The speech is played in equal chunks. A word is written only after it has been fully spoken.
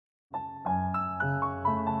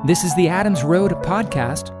This is the Adams Road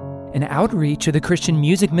podcast, an outreach of the Christian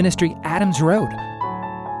music ministry Adams Road.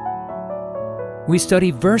 We study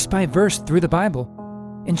verse by verse through the Bible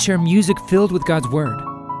and share music filled with God's Word.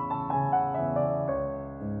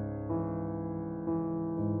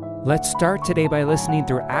 Let's start today by listening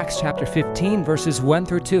through Acts chapter 15, verses 1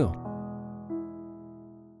 through 2.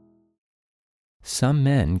 Some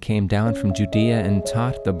men came down from Judea and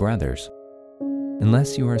taught the brothers,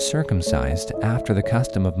 "Unless you are circumcised after the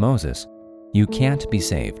custom of Moses, you can't be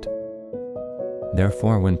saved."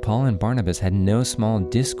 Therefore, when Paul and Barnabas had no small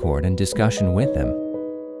discord and discussion with them,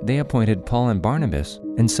 they appointed Paul and Barnabas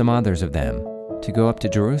and some others of them to go up to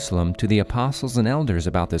Jerusalem to the apostles and elders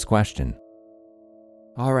about this question.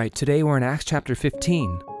 All right, today we're in Acts chapter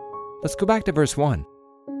 15. Let's go back to verse 1.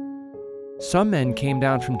 Some men came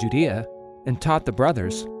down from Judea and taught the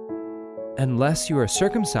brothers, "Unless you are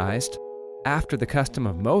circumcised after the custom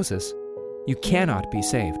of Moses, you cannot be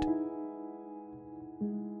saved."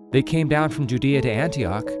 They came down from Judea to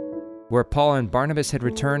Antioch, where Paul and Barnabas had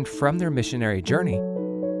returned from their missionary journey.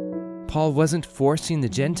 Paul wasn't forcing the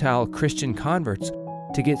Gentile Christian converts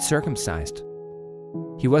to get circumcised.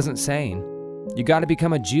 He wasn't saying, "You got to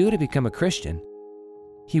become a Jew to become a Christian."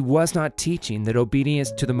 He was not teaching that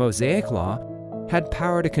obedience to the Mosaic law had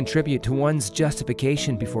power to contribute to one's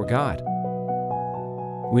justification before God.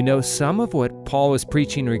 We know some of what Paul was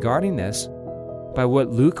preaching regarding this by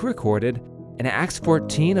what Luke recorded in Acts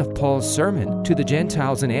 14 of Paul's sermon to the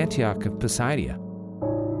Gentiles in Antioch of Pisidia.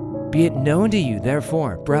 "Be it known to you,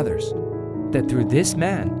 therefore, brothers, that through this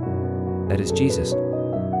man," that is Jesus,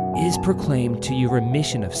 "is proclaimed to you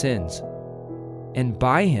remission of sins. And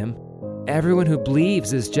by him, everyone who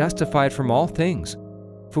believes is justified from all things,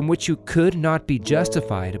 from which you could not be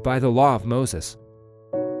justified by the law of Moses."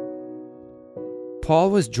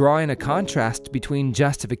 Paul was drawing a contrast between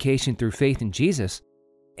justification through faith in Jesus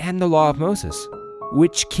and the law of Moses,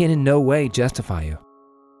 which can in no way justify you.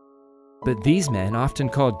 But these men, often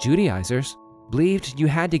called Judaizers, believed you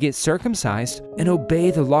had to get circumcised and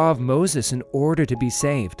obey the law of Moses in order to be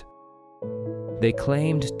saved. They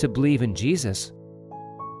claimed to believe in Jesus,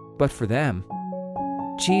 but for them,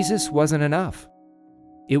 Jesus wasn't enough.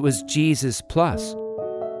 It was Jesus plus.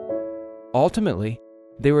 Ultimately,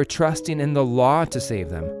 they were trusting in the law to save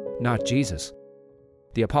them, not Jesus.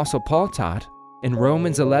 The Apostle Paul taught in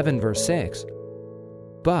Romans 11 verse 6,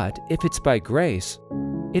 "But if it's by grace,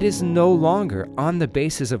 it is no longer on the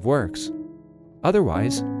basis of works.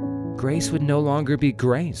 Otherwise, grace would no longer be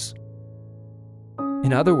grace."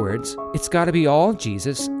 In other words, it's got to be all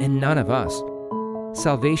Jesus and none of us.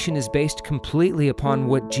 Salvation is based completely upon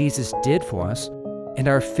what Jesus did for us and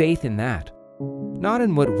our faith in that, not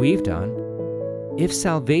in what we've done. If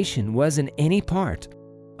salvation was in any part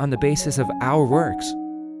on the basis of our works,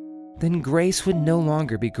 then grace would no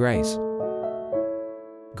longer be grace.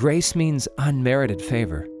 Grace means unmerited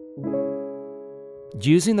favor.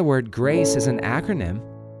 Using the word grace as an acronym,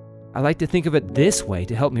 I like to think of it this way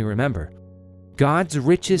to help me remember. God's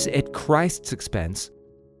riches at Christ's expense.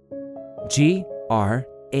 G-R-A-C-E.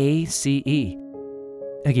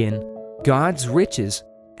 Again, God's riches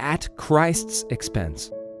at Christ's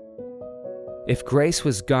expense. If grace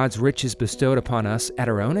was God's riches bestowed upon us at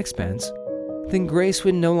our own expense, then grace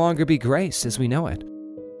would no longer be grace as we know it.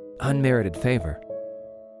 Unmerited favor.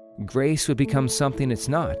 Grace would become something it's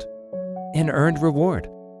not, an earned reward.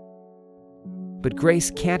 But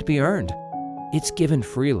grace can't be earned. It's given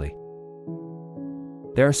freely.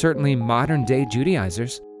 There are certainly modern-day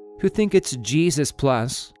Judaizers who think it's Jesus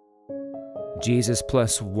plus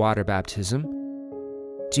water baptism,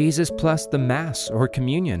 Jesus plus the Mass or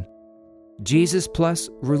communion, Jesus plus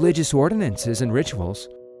religious ordinances and rituals,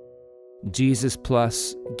 Jesus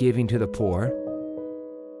plus giving to the poor,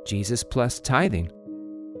 Jesus plus tithing,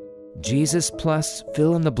 Jesus plus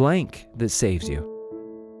fill in the blank that saves you.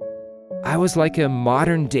 I was like a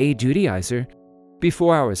modern-day Judaizer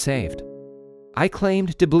before I was saved. I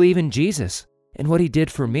claimed to believe in Jesus and what he did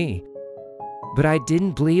for me, but I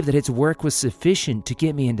didn't believe that his work was sufficient to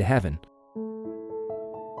get me into heaven.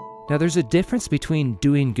 Now, there's a difference between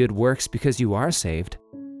doing good works because you are saved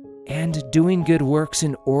and doing good works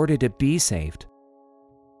in order to be saved.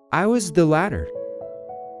 I was the latter,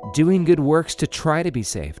 doing good works to try to be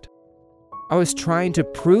saved. I was trying to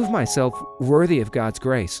prove myself worthy of God's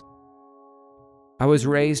grace. I was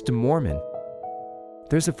raised Mormon.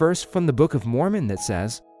 There's a verse from the Book of Mormon that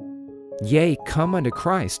says, "Yea, come unto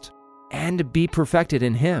Christ, and be perfected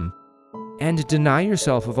in him, and deny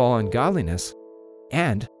yourself of all ungodliness,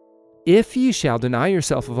 and if ye shall deny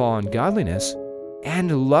yourself of all ungodliness,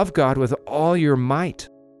 and love God with all your might,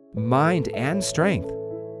 mind, and strength,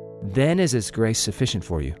 then is His grace sufficient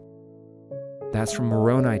for you. That's from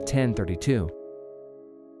Moroni 10:32.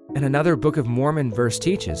 And another Book of Mormon verse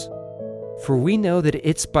teaches, "For we know that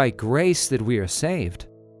it's by grace that we are saved,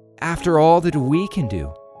 after all that we can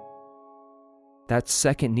do." That's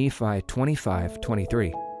 2 Nephi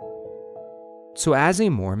 25:23. So as a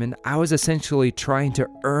Mormon, I was essentially trying to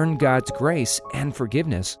earn God's grace and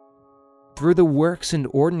forgiveness through the works and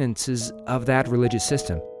ordinances of that religious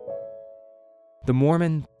system. The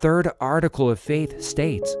Mormon Third Article of Faith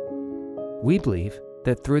states, "We believe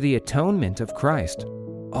that through the atonement of Christ,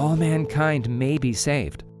 all mankind may be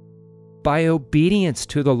saved by obedience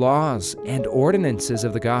to the laws and ordinances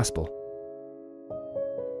of the gospel."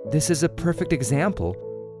 This is a perfect example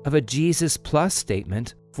of a Jesus plus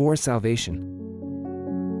statement for salvation.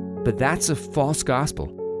 But that's a false gospel.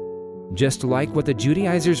 Just like what the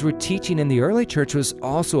Judaizers were teaching in the early church was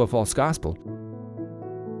also a false gospel.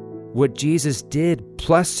 What Jesus did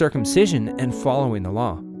plus circumcision and following the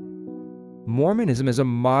law. Mormonism is a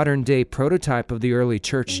modern-day prototype of the early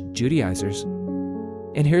church Judaizers.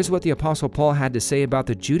 And here's what the Apostle Paul had to say about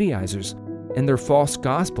the Judaizers and their false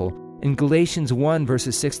gospel in Galatians 1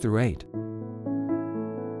 verses 6 through 8.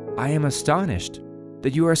 "I am astonished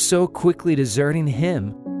that you are so quickly deserting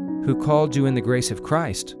Him who called you in the grace of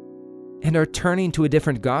Christ, and are turning to a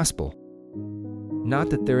different gospel.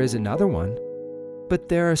 Not that there is another one, but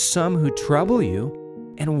there are some who trouble you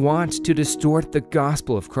and want to distort the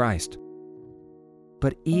gospel of Christ.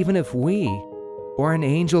 But even if we, or an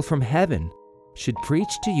angel from heaven, should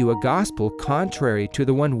preach to you a gospel contrary to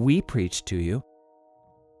the one we preached to you,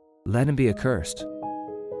 let him be accursed.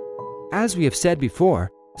 As we have said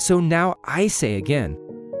before, so now I say again,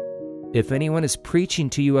 if anyone is preaching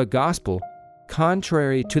to you a gospel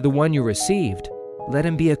contrary to the one you received, let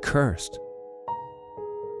him be accursed."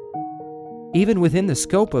 Even within the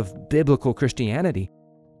scope of biblical Christianity,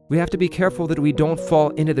 we have to be careful that we don't fall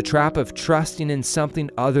into the trap of trusting in something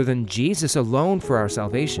other than Jesus alone for our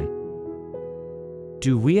salvation.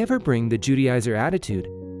 Do we ever bring the Judaizer attitude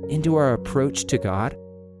into our approach to God?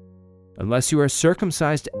 Unless you are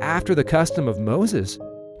circumcised after the custom of Moses,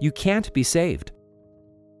 you can't be saved.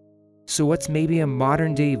 So what's maybe a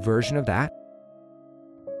modern-day version of that?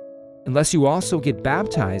 Unless you also get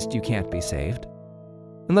baptized, you can't be saved.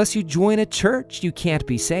 Unless you join a church, you can't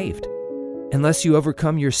be saved. Unless you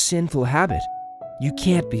overcome your sinful habit, you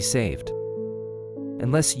can't be saved.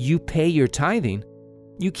 Unless you pay your tithing,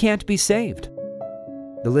 you can't be saved.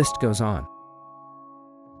 The list goes on.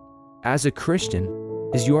 As a Christian,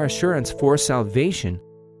 is your assurance for salvation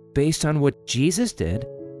based on what Jesus did,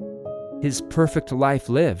 His perfect life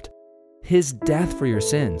lived, His death for your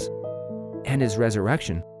sins, and His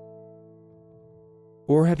resurrection?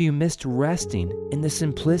 Or have you missed resting in the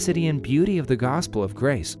simplicity and beauty of the gospel of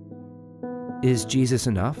grace? Is Jesus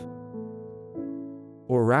enough?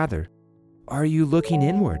 Or rather, are you looking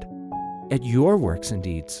inward at your works and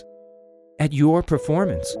deeds, at your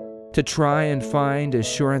performance to try and find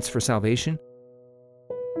assurance for salvation?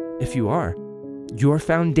 If you are, your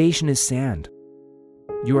foundation is sand.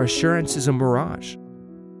 Your assurance is a mirage.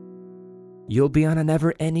 You'll be on a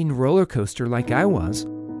never-ending roller coaster like I was,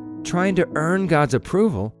 trying to earn God's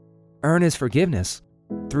approval, earn His forgiveness,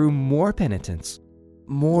 through more penitence,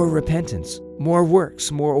 more repentance, more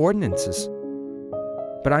works, more ordinances.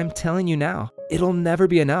 But I'm telling you now, it'll never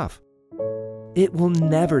be enough. It will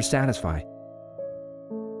never satisfy.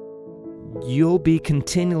 You'll be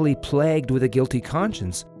continually plagued with a guilty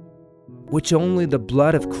conscience, which only the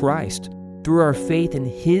blood of Christ, through our faith in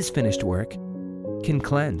His finished work, can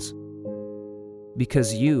cleanse.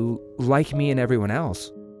 Because you, like me and everyone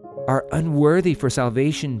else, are unworthy for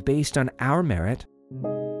salvation based on our merit.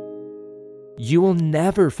 You will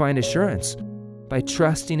never find assurance by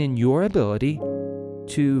trusting in your ability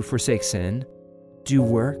to forsake sin, do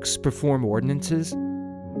works, perform ordinances.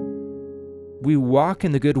 We walk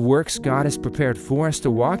in the good works God has prepared for us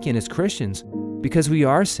to walk in as Christians because we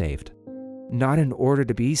are saved, not in order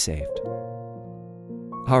to be saved.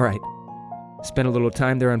 All right, spend a little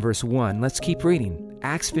time there on verse 1. Let's keep reading.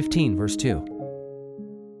 Acts 15, verse 2.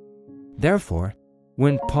 Therefore,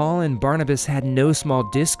 when Paul and Barnabas had no small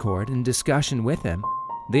discord and discussion with them,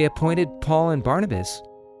 they appointed Paul and Barnabas,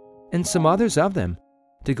 and some others of them,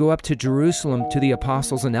 to go up to Jerusalem to the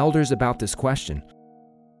apostles and elders about this question.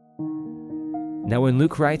 Now, when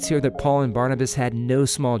Luke writes here that Paul and Barnabas had no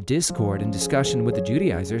small discord and discussion with the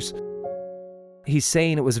Judaizers, he's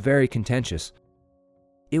saying it was very contentious.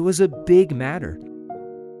 It was a big matter.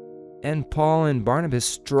 And Paul and Barnabas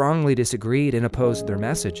strongly disagreed and opposed their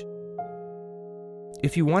message.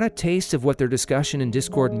 If you want a taste of what their discussion and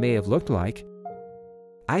discord may have looked like,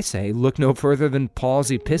 I say, look no further than Paul's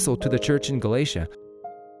epistle to the church in Galatia.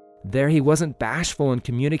 There he wasn't bashful in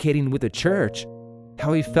communicating with the church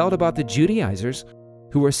how he felt about the Judaizers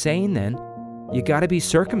who were saying then, you gotta be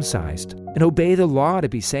circumcised and obey the law to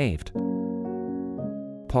be saved.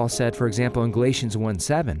 Paul said, for example, in Galatians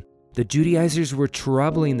 1:7, the Judaizers were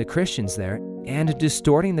troubling the Christians there and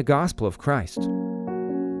distorting the gospel of Christ.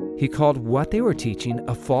 He called what they were teaching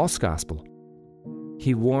a false gospel.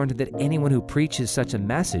 He warned that anyone who preaches such a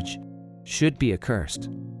message should be accursed.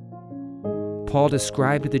 Paul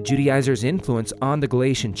described the Judaizers' influence on the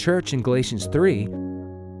Galatian church in Galatians 3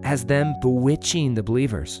 as them bewitching the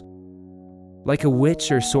believers, like a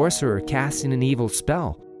witch or sorcerer casting an evil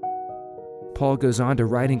spell. Paul goes on to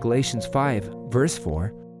write in Galatians 5, verse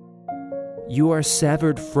 4, "You are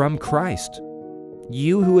severed from Christ.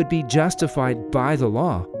 You who would be justified by the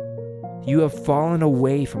law, you have fallen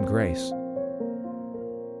away from grace."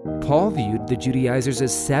 Paul viewed the Judaizers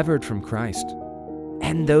as severed from Christ,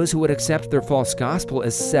 and those who would accept their false gospel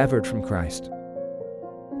as severed from Christ.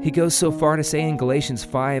 He goes so far to say in Galatians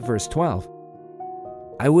 5, verse 12,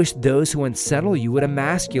 "I wish those who unsettle you would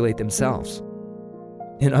emasculate themselves."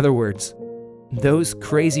 In other words, those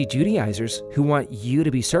crazy Judaizers who want you to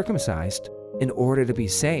be circumcised in order to be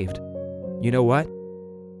saved, you know what?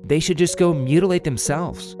 They should just go mutilate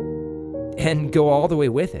themselves and go all the way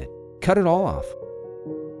with it. Cut it all off.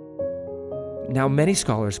 Now, many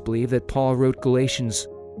scholars believe that Paul wrote Galatians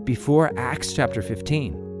before Acts chapter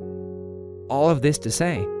 15. All of this to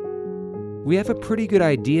say, we have a pretty good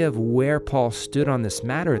idea of where Paul stood on this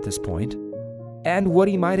matter at this point, and what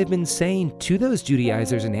he might have been saying to those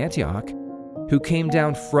Judaizers in Antioch who came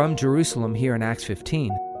down from Jerusalem here in Acts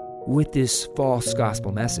 15 with this false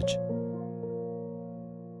gospel message.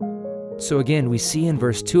 So again, we see in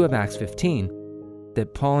verse 2 of Acts 15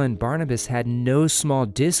 that Paul and Barnabas had no small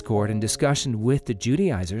discord and discussion with the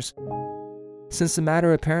Judaizers. Since the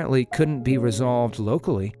matter apparently couldn't be resolved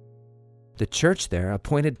locally, the church there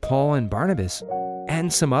appointed Paul and Barnabas,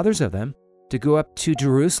 and some others of them, to go up to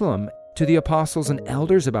Jerusalem to the apostles and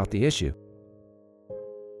elders about the issue.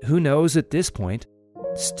 Who knows at this point,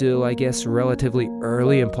 still I guess relatively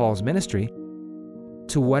early in Paul's ministry,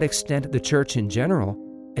 to what extent the church in general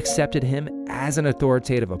accepted him as an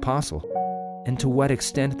authoritative apostle, and to what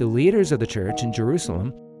extent the leaders of the church in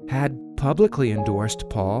Jerusalem had publicly endorsed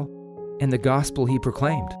Paul and the gospel he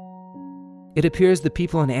proclaimed. It appears the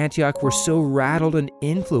people in Antioch were so rattled and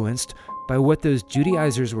influenced by what those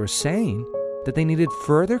Judaizers were saying that they needed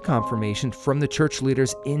further confirmation from the church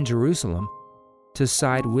leaders in Jerusalem to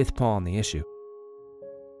side with Paul on the issue.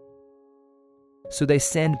 So they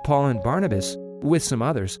send Paul and Barnabas, with some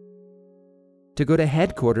others, to go to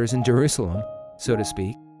headquarters in Jerusalem, so to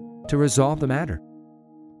speak, to resolve the matter.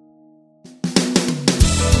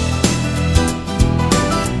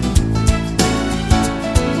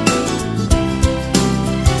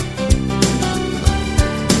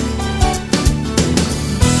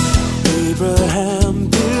 Abraham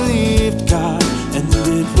believed God, and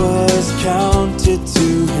it was counted to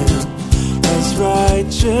him as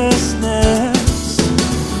righteousness.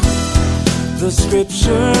 The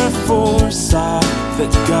scripture foresaw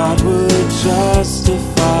that God would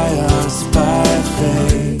justify us by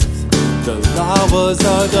faith. The law was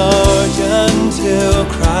our guardian till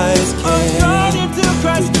Christ came.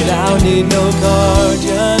 We now need no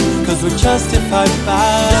guardian, 'cause we're justified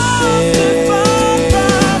by faith.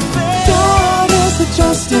 God is the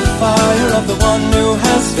justifier of the one who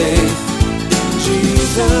has faith.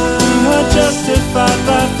 Jesus, we are justified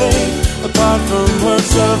by faith, apart from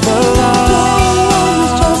works of the law. No one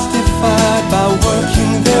is justified by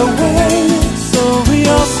working their way, so we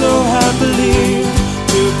also have believed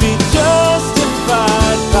to be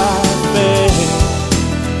justified by faith.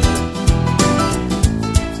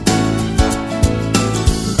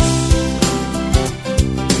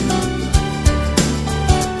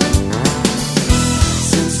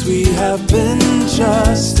 Since we have been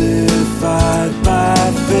justified by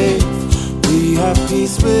faith, we have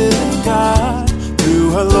peace with God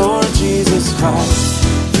through our Lord Jesus Christ.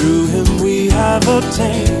 Through him we have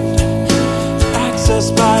obtained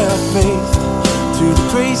access by our faith to the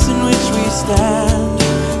grace in which we stand,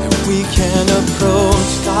 and we can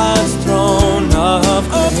approach God's throne of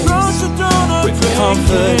grace with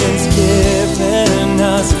confidence given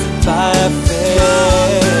us by faith.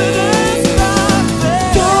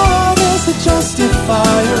 God is the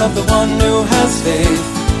justifier of the one who has faith.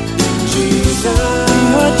 Jesus, we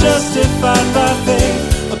are justified by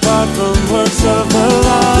faith, apart from works of the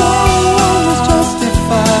law. No one is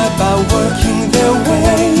justified by working their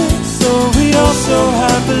way, so we also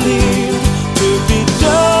have believed to be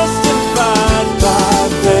justified by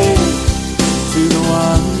faith.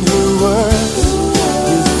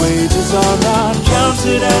 works are not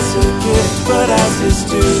counted as a gift, but as his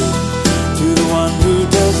due. To the one who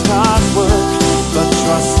does not work, but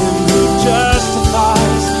trusts him who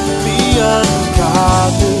justifies the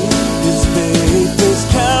ungodly, his faith is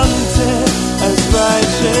counted as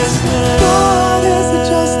righteousness. God is the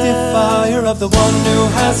justifier of the one who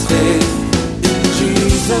has faith in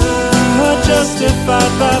Jesus. We are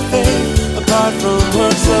justified by faith, apart from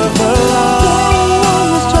works of the law. No one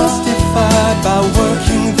was justified by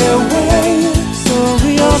working their way, so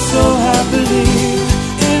we also have believed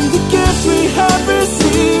in the gift we have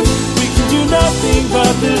received. We can do nothing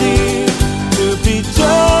but believe to be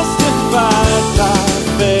justified by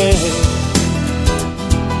faith.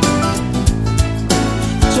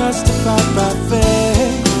 Justified by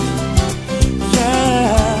faith,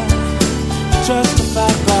 yeah,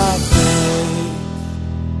 justified by faith.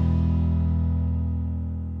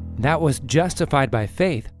 That was Justified by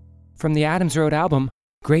Faith from the Adams Road album,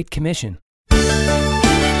 Great Commission.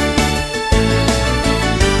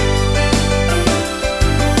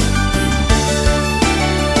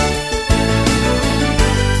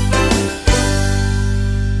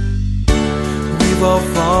 We've all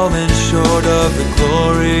fallen short of the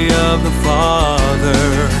glory of the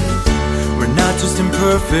Father. We're not just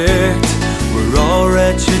imperfect, we're all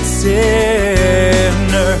wretched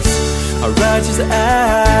sinners. Our righteous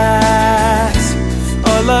acts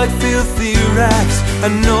are like filthy rags,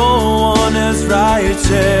 and no one is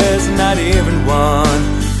righteous, not even one.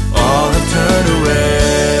 All have turned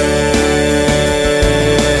away.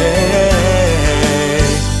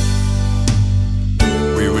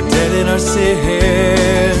 We were dead in our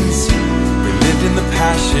sins, we lived in the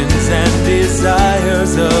passions and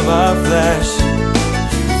desires of our flesh,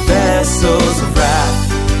 vessels of wrath,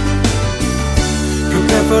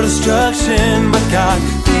 prepared for destruction, but God,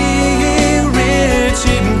 being rich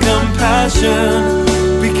in compassion,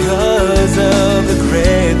 because of the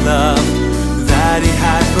great love that He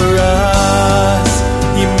had for us,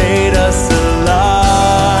 He made us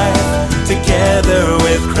alive together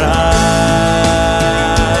with Christ.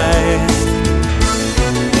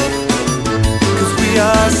 'Cause we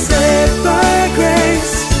are saved by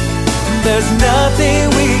grace, there's nothing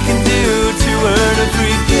we can do to earn a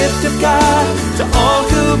free gift of God to all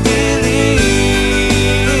who believe.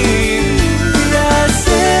 We are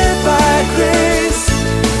saved by grace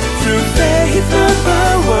through faith, not by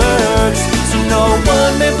works, so no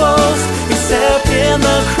one may boast except in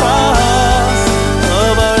the cross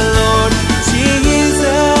of our Lord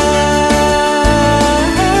Jesus.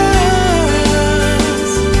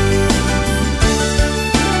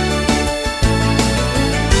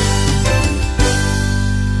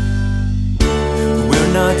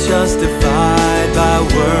 We're not justified by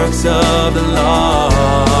works of the law,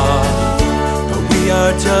 but we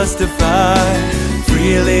are justified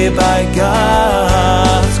freely by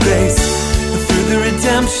God's grace, through the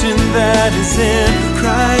redemption that is in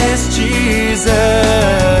Christ Jesus.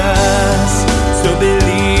 So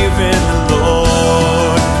believe in the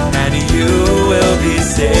Lord, and you will be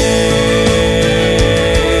saved.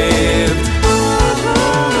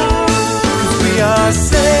 'Cause we are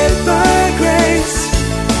saved by grace,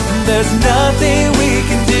 there's nothing we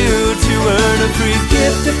can do to earn a free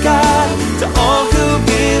gift of God to all who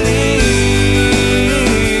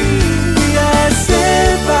believe. We are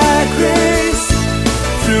saved by grace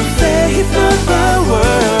through faith, not by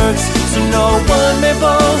works, so no one may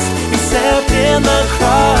boast except in the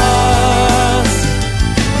cross.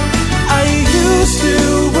 I used to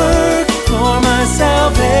work for my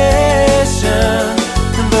salvation,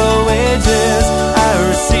 and the wages I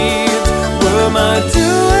received were my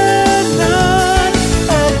due and not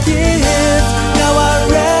a gift. Now I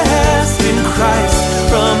rest in Christ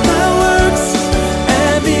from my works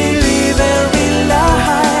and believe and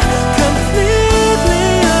rely completely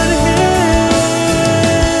on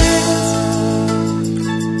His.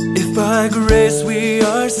 If by grace we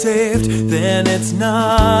are saved, then it's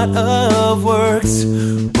not of works,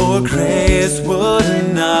 or grace would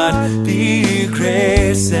not be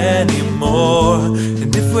grace anymore.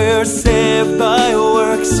 And if we're saved by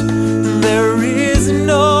works, there is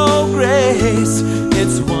no grace.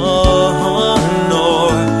 It's one or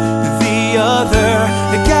the other.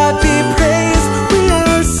 God be praised, we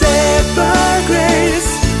are saved by grace.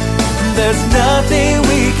 There's nothing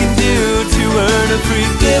we can do to earn a free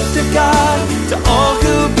gift of God to all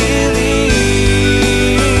who believe.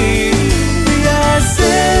 We are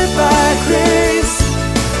saved by grace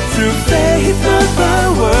through faith, not by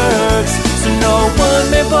works, so no one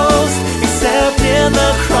may boast except in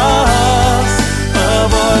the cross of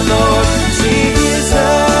our Lord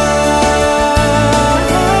Jesus.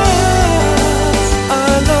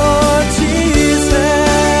 Our Lord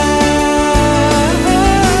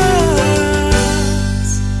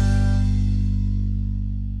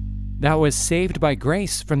was Saved by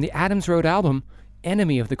Grace from the Adams Road album,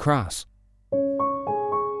 Enemy of the Cross.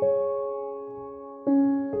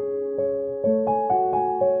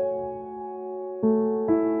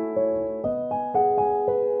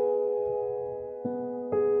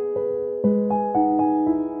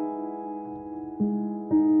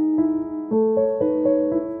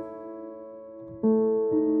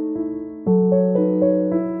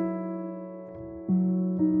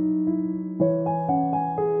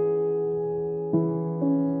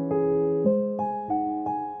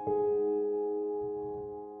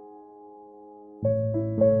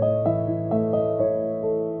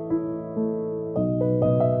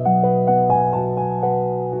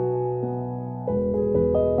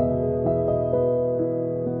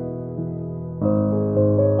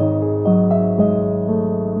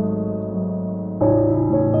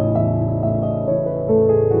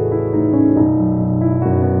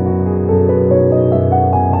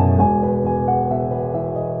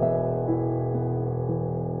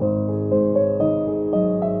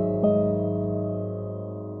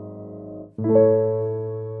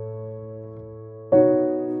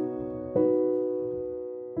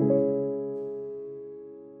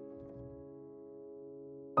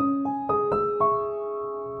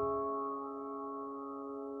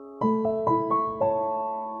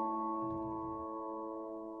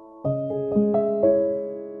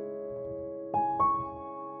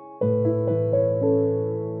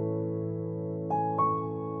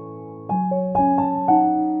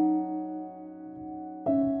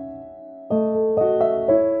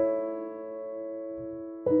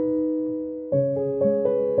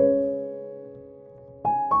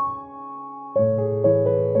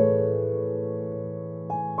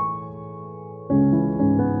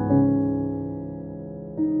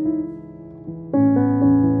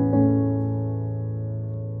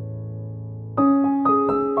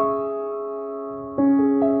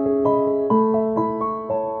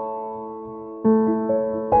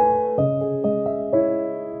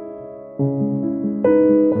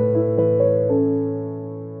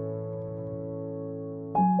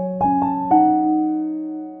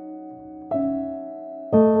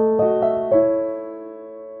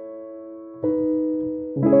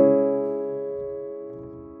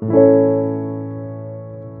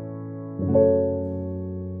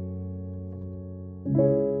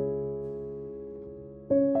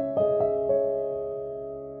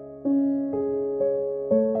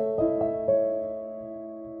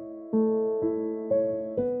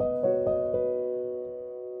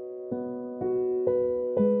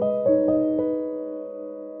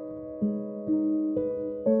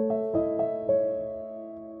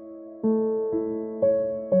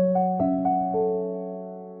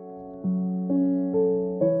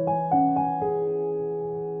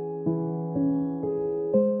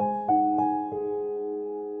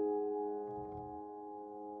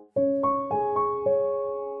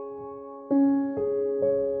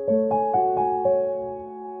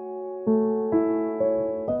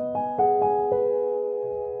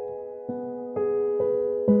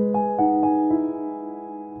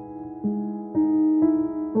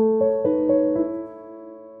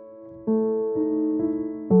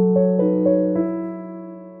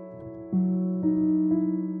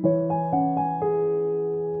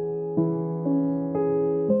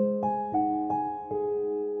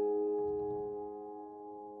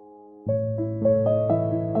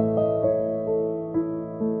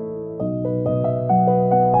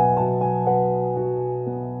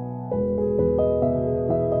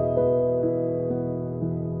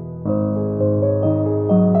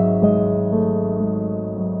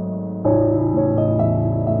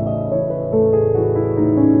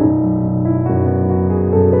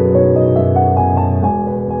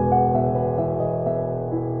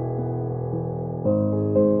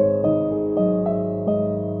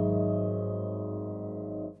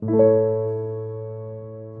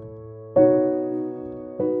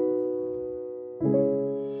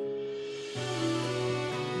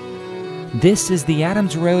 This is the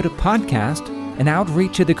Adams Road podcast, an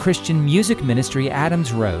outreach of the Christian music ministry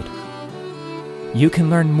Adams Road. You can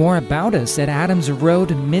learn more about us at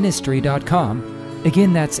adamsroadministry.com.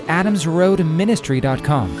 Again, that's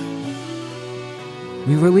adamsroadministry.com.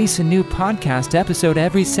 We release a new podcast episode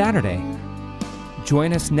every Saturday.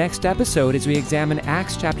 Join us next episode as we examine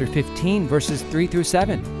Acts chapter 15, verses 3 through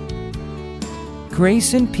 7.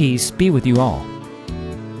 Grace and peace be with you all.